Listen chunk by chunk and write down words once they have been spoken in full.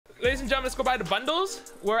ladies and gentlemen, let's go by the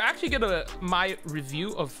bundles. We're actually gonna my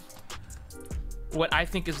review of what I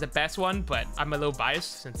think is the best one, but I'm a little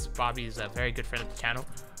biased since Bobby is a very good friend of the channel.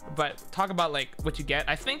 But talk about like what you get.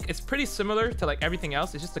 I think it's pretty similar to like everything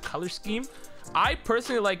else. It's just the color scheme. I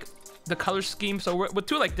personally like the color scheme, so we're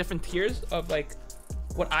two like different tiers of like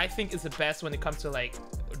what I think is the best when it comes to like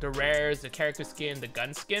the rares, the character skin, the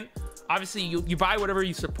gun skin. Obviously you buy whatever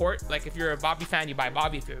you support. Like if you're a Bobby fan, you buy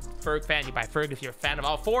Bobby. If you're a Ferg fan, you buy Ferg. If you're a fan of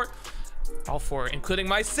all four, including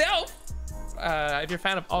myself, if you're a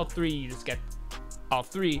fan of all three, you just get all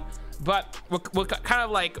three. But we're kind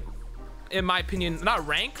of like, in my opinion, not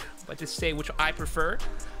rank, but just say which I prefer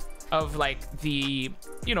of like the,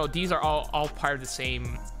 you know, these are all part of the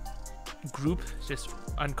same group. It's just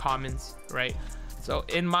uncommons, right? So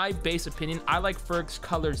in my base opinion, I like Ferg's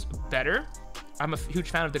colors better. I'm a huge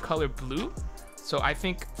fan of the color blue, so I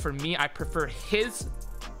think for me I prefer his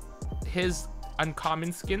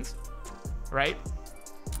uncommon skins, right?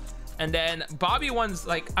 And then Bobby one's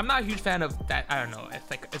like, I'm not a huge fan of that. I don't know,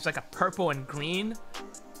 it's like a purple and green,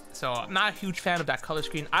 so I'm not a huge fan of that color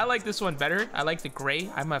scheme. I like this one better. I like the gray.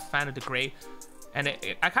 I'm a fan of the gray, and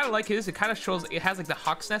I kind of like his. It kind of shows, it has like the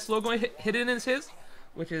Hawknest logo hidden in his,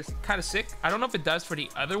 which is kind of sick. I don't know if it does for the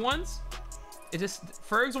other ones. It just,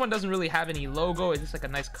 Ferg's one doesn't really have any logo. It's just like a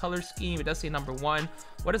nice color scheme. It does say #1.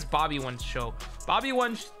 What does Bobby one show? Bobby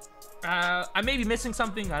one, I may be missing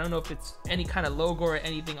something. I don't know if it's any kind of logo or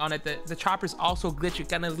anything on it. The chopper's also glitch. You're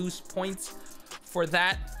gonna lose points for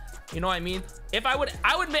that. You know what I mean? If I'm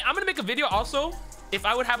gonna make a video also. If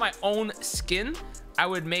I would have my own skin, I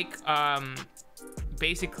would make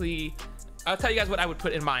basically, I'll tell you guys what I would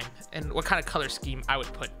put in mine and what kind of color scheme I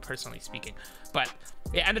would put, personally speaking. But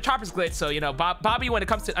yeah, and the chopper's glitch, so you know, Bobby, when it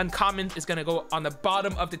comes to uncommon, is gonna go on the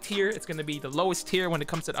bottom of the tier. It's gonna be the lowest tier when it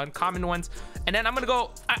comes to the uncommon ones. And then I'm gonna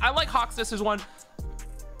go, I like Hawknest one,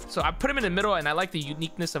 so I put him in the middle, and I like the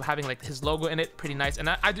uniqueness of having like his logo in it, pretty nice. And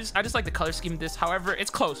I just like the color scheme of this. However, it's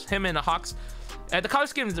close, him and the Hawks. The color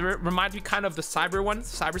scheme reminds me kind of the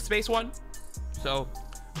cyberspace one. So,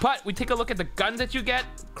 but we take a look at the guns that you get.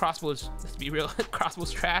 Crossbows, let's be real,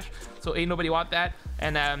 crossbows trash, so ain't nobody want that.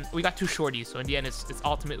 And we got two shorties, so in the end it's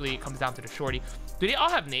ultimately comes down to the shorty. Do they all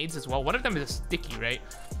have nades as well? One of them is a sticky, right?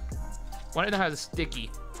 One of them has a sticky,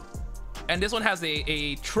 and this one has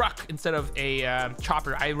a truck instead of a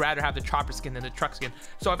chopper. I'd rather have the chopper skin than the truck skin.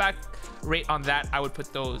 So if I rate on that, I would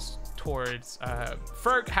put those towards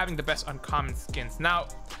Ferg having the best uncommon skins. Now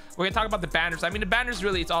we're gonna talk about the banners. I mean, the banners,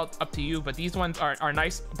 really, it's all up to you, but these ones are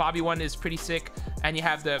nice. Bobby one is pretty sick, and you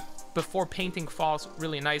have the before painting falls,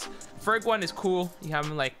 really nice. Ferg one is cool. You have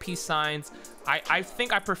like peace signs. I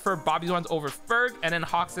think I prefer Bobby's ones over Ferg, and then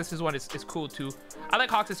Hawknest's one is cool too. I like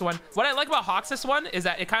Hawknest one. What I like about Hawknest one is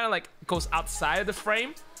that it kind of like goes outside of the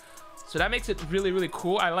frame, so that makes it really, really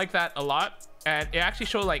cool. I like that a lot, and it actually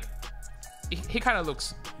shows like he kind of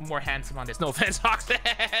looks more handsome on this. No offense, Hawks.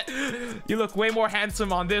 You look way more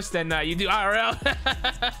handsome on this than you do IRL.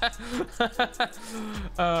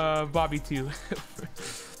 Bobby too.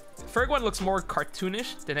 Ferg one looks more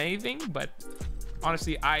cartoonish than anything, but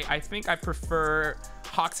honestly, I think I prefer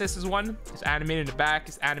Hawknest's one. It's animated in the back,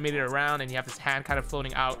 it's animated around, and you have this hand kind of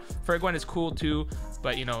floating out. Ferg one is cool too,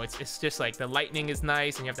 but you know, it's just like the lightning is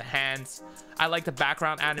nice, and you have the hands. I like the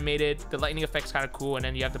background animated. The lightning effect's kind of cool, and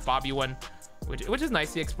then you have the Bobby one, which is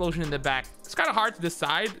nice. The explosion in the back, it's kind of hard to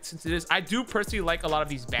decide since it is. I do personally like a lot of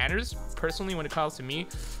these banners personally when it comes to me,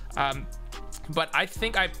 but I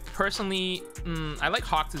think I personally I like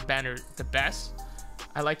Hawks' banner the best.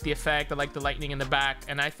 I like the effect, I like the lightning in the back,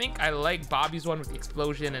 and I think I like Bobby's one with the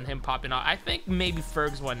explosion and him popping out. I think maybe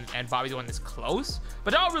Ferg's one and Bobby's one is close,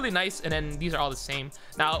 but they're all really nice, and then these are all the same.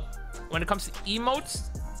 Now when it comes to emotes,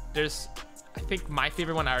 there's, I think my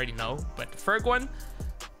favorite one I already know, but the Ferg one,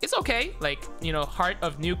 it's okay. Like, you know, Heart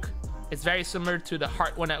of Nuke is very similar to the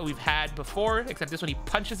Heart one that we've had before, except this one he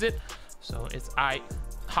punches it, so it's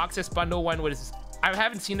Hawknest bundle one. What is this? I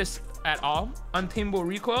haven't seen this at all. Untamable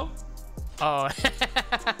recoil. Oh.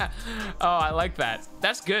 Oh, I like that.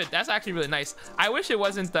 That's good. That's actually really nice. I wish it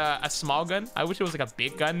wasn't a small gun. I wish it was like a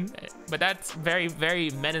big gun, but that's very, very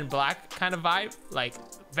Men in Black kind of vibe. Like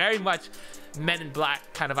very much Men in Black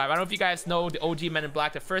kind of vibe. I don't know if you guys know the OG Men in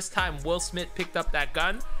Black. The first time Will Smith picked up that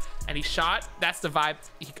gun and he shot, that's the vibe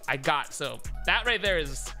I got. So that right there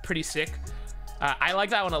is pretty sick. I like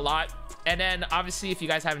that one a lot. And then obviously, if you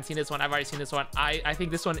guys haven't seen this one, I've already seen this one. I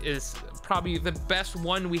think this one is probably the best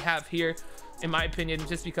one we have here, in my opinion,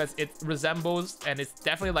 just because it resembles, and it's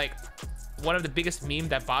definitely like one of the biggest memes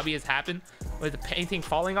that Bobby has happened with the painting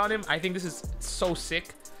falling on him. I think this is so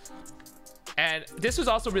sick. And this was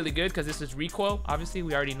also really good because this is recoil. Obviously,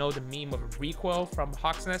 we already know the meme of recoil from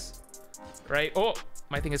Hawknest, right? Oh,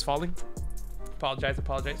 my thing is falling. Apologize.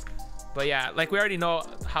 But yeah, like we already know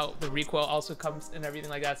how the recoil also comes and everything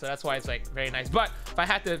like that, so that's why it's like very nice. But if I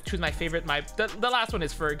had to choose my favorite, the last one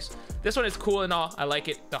is Ferg's. This one is cool and all. I like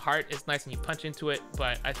it. The heart is nice and you punch into it,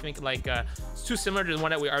 but I think like it's too similar to the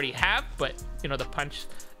one that we already have. But you know, the punch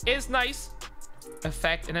is nice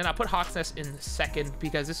effect. And then I put Hawknest in second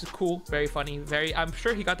because this is cool, very funny, very. I'm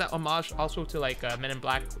sure he got that homage also to like Men in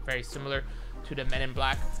Black, very similar to the Men in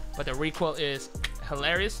Black. But the recoil is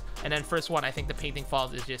hilarious. And then first one, I think the painting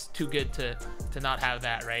falls is just too good to not have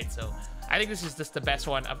that, right? So I think this is just the best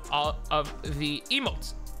one of all of the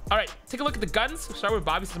emotes. All right, take a look at the guns. We'll start with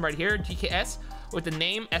Bobby system right here, GKS with the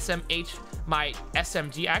name SMH, my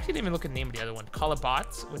SMG. I actually didn't even look at the name of the other one. Call a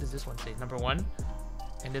bots. What does this one say? Number 1.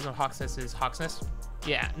 And this one Hawknest is Hawknest.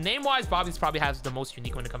 Yeah, name-wise, Bobby's probably has the most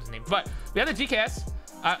unique when it comes to name. But we have the GKS.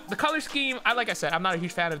 The color scheme, like I said, I'm not a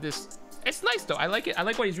huge fan of this. It's nice though. I like it. I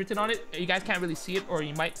like what he's written on it. You guys can't really see it, or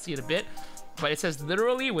you might see it a bit, but it says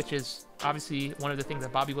literally, which is obviously one of the things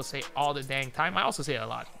that Bobby will say all the dang time. I also say it a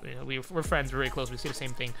lot. You know, we're friends, we're very close. We say the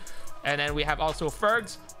same thing. And then we have also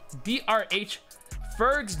Ferg's DRH,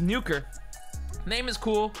 Ferg's Nuker. Name is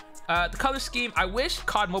cool. The color scheme, I wish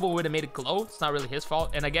COD Mobile would have made it glow. It's not really his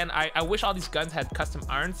fault. And again, I wish all these guns had custom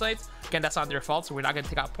iron sights. Again, that's not their fault, so we're not going to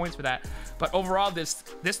take out points for that. But overall, this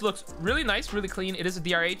looks really nice, really clean. It is a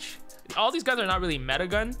DRH. All these guns are not really meta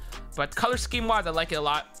gun, but color scheme wise, I like it a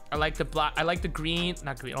lot. I like the black, I like the green,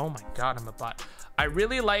 not green. Oh my god, I'm a bot. I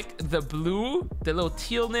really like the blue, the little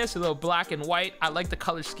tealness, the little black and white. I like the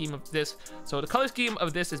color scheme of this. So the color scheme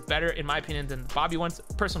of this is better in my opinion than the Bobby one's.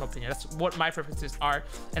 Personal opinion, that's what my preferences are.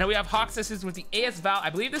 And then we have Hawknest with the AS Val. I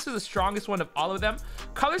believe this is the strongest one of all of them.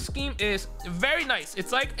 Color scheme is very nice.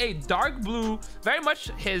 It's like a dark blue, very much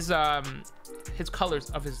his colors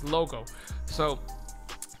of his logo. So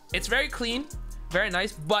it's very clean, very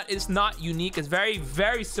nice, but it's not unique. It's very,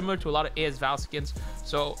 very similar to a lot of AS Val skins.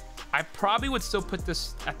 So I probably would still put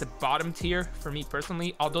this at the bottom tier for me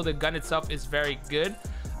personally, although the gun itself is very good.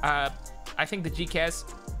 I think the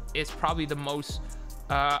GKS is probably the most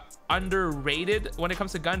underrated when it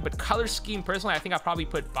comes to gun, but color scheme personally, I think I probably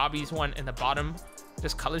put Bobby's one in the bottom,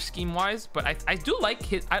 just color scheme wise. But I do like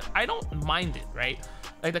his, I don't mind it, right?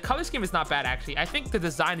 Like the color scheme is not bad actually. I think the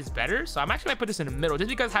design is better, so I'm actually gonna put this in the middle just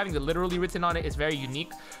because having the literally written on it is very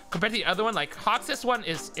unique compared to the other one. Like Hawknest one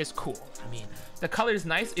is cool. I mean, the color is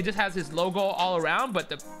nice. It just has his logo all around, but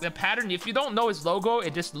the pattern, if you don't know his logo,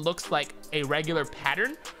 it just looks like a regular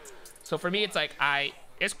pattern. So for me, it's like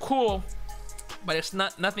it's cool, but it's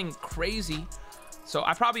nothing crazy. So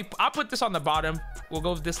I'll put this on the bottom. We'll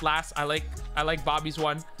go with this last. I like Bobby's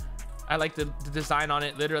one. I like the design on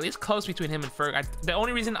it. Literally, it's close between him and Ferg. The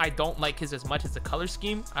only reason I don't like his as much is the color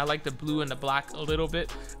scheme. I like the blue and the black a little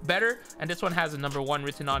bit better. And this one has a number 1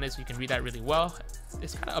 written on it, so you can read that really well.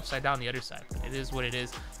 It's kind of upside down the other side, but it is what it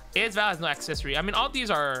is. AS Val has no accessory. I mean, all these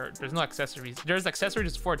there's no accessories. There's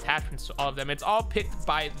accessories for attachments to all of them. It's all picked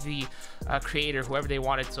by the creator, whoever they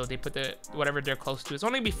wanted. So they put whatever they're close to. It's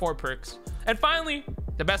only be 4 perks. And finally,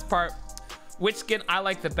 the best part, which skin I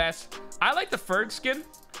like the best. I like the Ferg skin.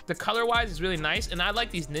 The color wise is really nice, and I like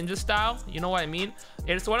these ninja style, you know what I mean?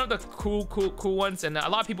 It's one of the cool ones, and a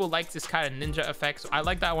lot of people like this kind of ninja effect, so I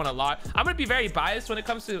like that one a lot. I'm gonna be very biased when it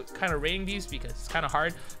comes to kind of rating these because it's kind of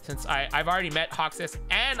hard since I've already met Hawknest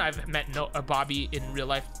and I've met Bobby in real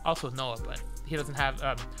life, also Noah, but he doesn't have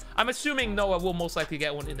I'm assuming Noah will most likely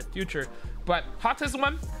get one in the future. But Hawknest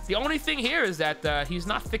one, the only thing here is that he's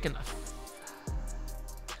not thick enough.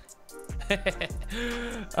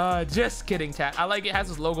 Just kidding, chat. I like it. Has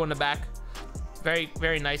his logo in the back. Very,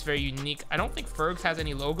 very nice, very unique. I don't think Ferg's has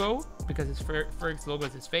any logo because Ferg's logo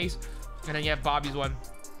is his face. And then you have Bobby's one.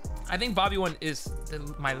 I think Bobby one is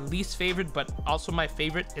my least favorite, but also my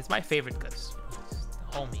favorite. It's my favorite because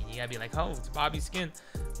homie, you gotta be like, oh, it's Bobby's skin.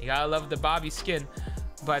 You gotta love the Bobby skin.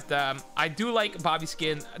 But I do like Bobby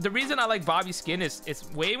skin. The reason I like Bobby skin is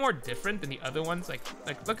it's way more different than the other ones. Like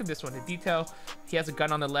look at this one, the detail. He has a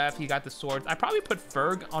gun on the left. He got the swords. I probably put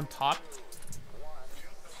Ferg on top.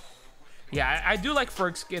 Yeah, I do like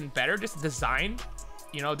Ferg skin better. Just design.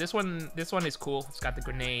 You know, this one is cool. It's got the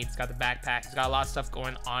grenade. It's got the backpack. It's got a lot of stuff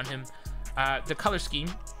going on him. The color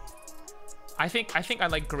scheme. I think I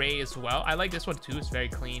like gray as well. I like this one too. It's very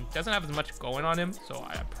clean. Doesn't have as much going on him. So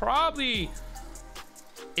I probably,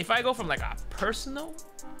 if I go from like a personal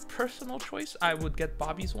choice, I would get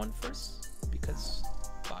Bobby's one first because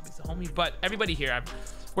Bobby's the homie, but everybody here,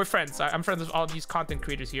 we're friends. I'm friends with all these content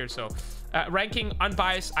creators here. So ranking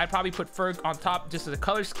unbiased, I'd probably put Ferg on top just as a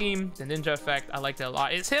color scheme. The ninja effect, I liked it a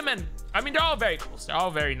lot. It's him, and I mean, they're all very close. They're all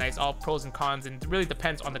very nice, all pros and cons, and it really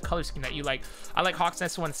depends on the color scheme that you like. I like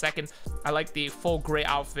Hawknest 1 second. I like the full gray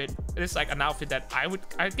outfit. It's like an outfit that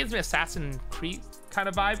it gives me Assassin's Creed kind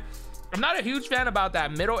of vibe. I'm not a huge fan about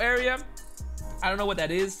that middle area. I don't know what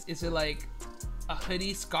that is. Is it like a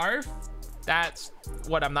hoodie scarf? That's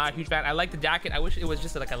what I'm not a huge fan. I like the jacket. I wish it was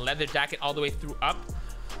just like a leather jacket all the way through up.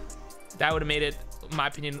 That would have made it, in my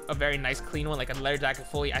opinion, a very nice clean one, like a leather jacket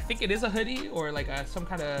fully. I think it is a hoodie or like some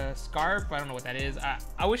kind of scarf. I don't know what that is.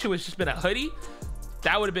 I wish it was just been a hoodie.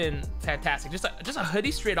 That would have been fantastic. Just a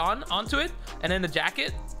hoodie straight onto it, and then the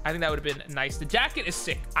jacket. I think that would have been nice. The jacket is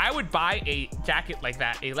sick. I would buy a jacket like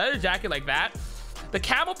that, a leather jacket like that. The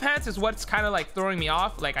camel pants is what's kind of like throwing me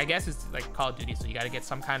off. Like, I guess it's like Call of Duty, so you got to get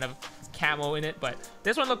some kind of camo in it. But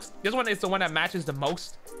this one is the one that matches the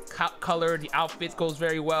most color. The outfit goes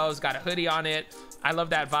very well. It's got a hoodie on it. I love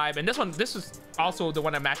that vibe. And this is also the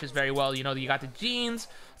one that matches very well. You know, you got the jeans.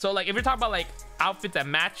 So like, if you're talking about like outfits that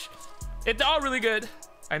match, it's all really good.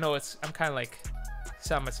 I know I'm kind of like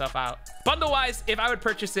selling myself out. Bundle wise, if I would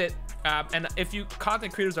purchase it, and if you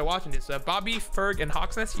content creators are watching this, Bobby, Ferg, and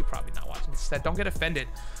Hawknest, you're probably not watching this. Don't get offended,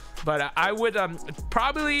 but I would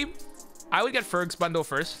get Ferg's bundle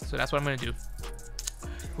first. So that's what I'm gonna do.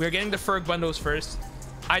 We are getting the Ferg bundles first.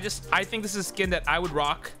 I think this is a skin that I would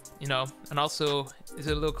rock, you know. And also, is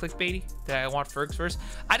it a little clickbaity that I want Ferg's first?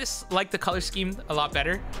 I just like the color scheme a lot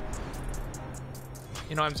better.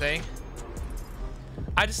 You know what I'm saying?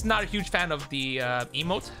 I'm just not a huge fan of the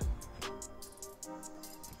emote.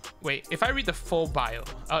 Wait, if I read the full bio,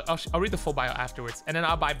 I'll read the full bio afterwards, and then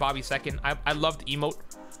I'll buy Bobby second. I love the emote.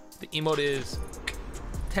 The emote is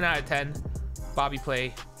 10 out of 10. Bobby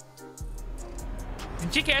play.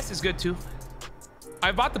 And GKS is good too.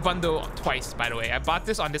 I bought the bundle twice, by the way. I bought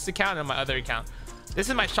this on this account and on my other account. This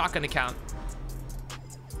is my shotgun account.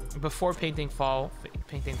 Before painting fall.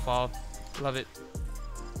 Love it.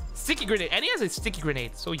 Sticky grenade, and he has a sticky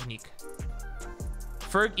grenade. So unique.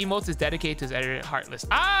 Ferg emotes is dedicated to his editor Heartless.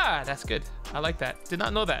 Ah, that's good. I like that. Did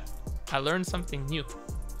not know that. I learned something new.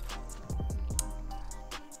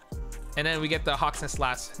 And then we get the Hawknest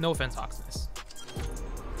last. No offense, Hawknest.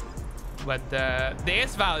 But the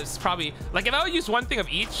AS Val is probably, like, if I would use one thing of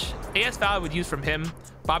each, AS Val I would use from him.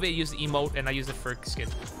 Bobby, I use the emote, and I use the Ferg skin.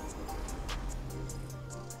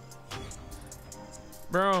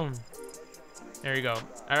 Boom. There you go.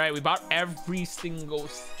 All right, we bought every single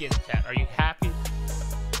skin, chat. Are you happy?